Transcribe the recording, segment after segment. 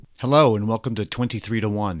Hello and welcome to 23 to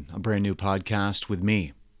 1, a brand new podcast with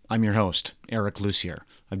me. I'm your host, Eric Lucier.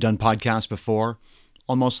 I've done podcasts before.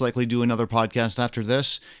 I'll most likely do another podcast after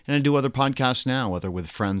this, and I do other podcasts now, whether with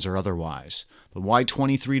friends or otherwise. But why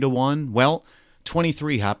 23 to 1? Well,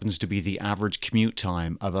 23 happens to be the average commute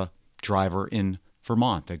time of a driver in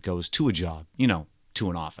Vermont that goes to a job, to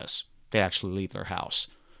an office. They actually leave their house.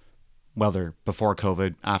 Whether before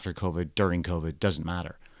COVID, after COVID, during COVID, doesn't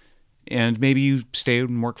matter. And maybe you stay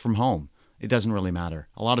and work from home. It doesn't really matter.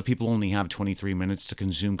 A lot of people only have 23 minutes to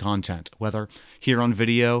consume content, whether here on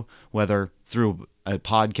video, whether through a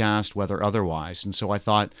podcast, whether otherwise. And so I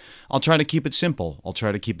thought I'll try to keep it simple. I'll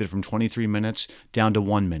try to keep it from 23 minutes down to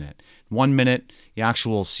 1 minute. 1 minute, the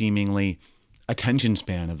actual seemingly attention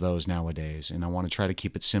span of those nowadays. And I want to try to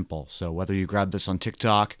keep it simple. So whether you grab this on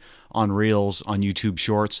TikTok, on Reels, on YouTube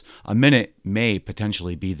Shorts, a minute may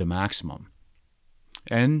potentially be the maximum.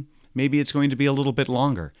 And maybe it's going to be a little bit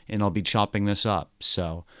longer, and I'll be chopping this up.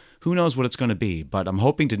 So who knows what it's going to be, but I'm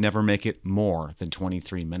hoping to never make it more than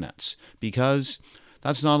 23 minutes because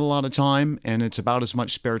that's not a lot of time, and it's about as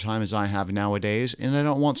much spare time as I have nowadays, and I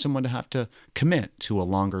don't want someone to have to commit to a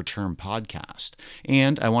longer-term podcast.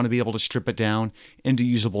 And I want to be able to strip it down into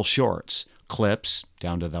usable shorts, clips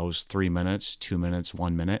down to those 3 minutes, 2 minutes,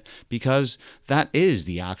 1 minute, because that is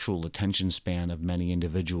the actual attention span of many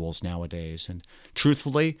individuals nowadays. And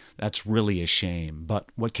truthfully, that's really a shame. But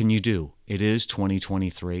what can you do? It is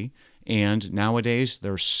 2023. And nowadays,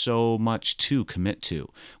 there's so much to commit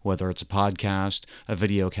to, whether it's a podcast, a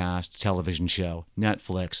video cast, television show,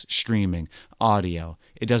 Netflix, streaming, audio.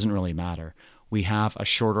 It doesn't really matter. We have a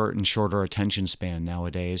shorter and shorter attention span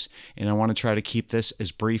nowadays, and I want to try to keep this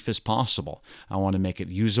as brief as possible. I want to make it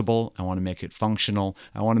usable, I want to make it functional,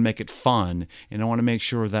 I want to make it fun, and I want to make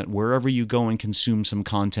sure that wherever you go and consume some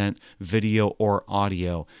content, video or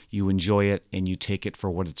audio, you enjoy it and you take it for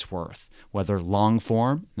what it's worth. Whether long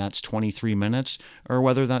form, that's 23 minutes, or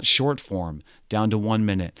whether that's short form, down to 1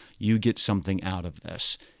 minute, you get something out of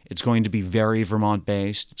this. It's going to be very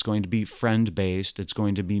Vermont-based. It's going to be friend-based. It's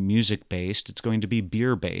going to be music-based. It's going to be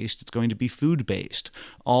beer-based. It's going to be food-based.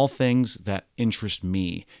 All things that interest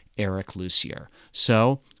me, Eric Lucier.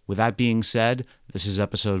 So, with that being said, this is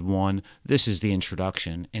episode 1. This is the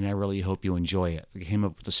introduction, and I really hope you enjoy it. I came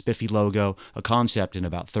up with a spiffy logo, a concept in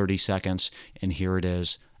about 30 seconds, and here it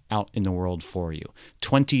is out in the world for you.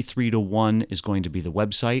 23 to 1 is going to be the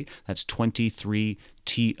website. That's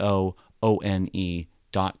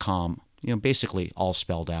 23TOONE.com. Basically all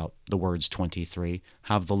spelled out, the words 23.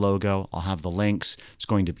 Have the logo, I'll have the links. It's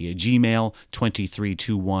going to be a Gmail,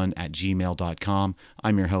 2321@gmail.com.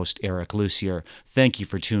 I'm your host, Eric Lucier. Thank you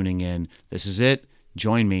for tuning in. This is it.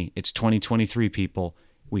 Join me. It's 2023, people.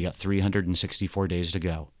 We got 364 days to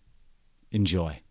go. Enjoy.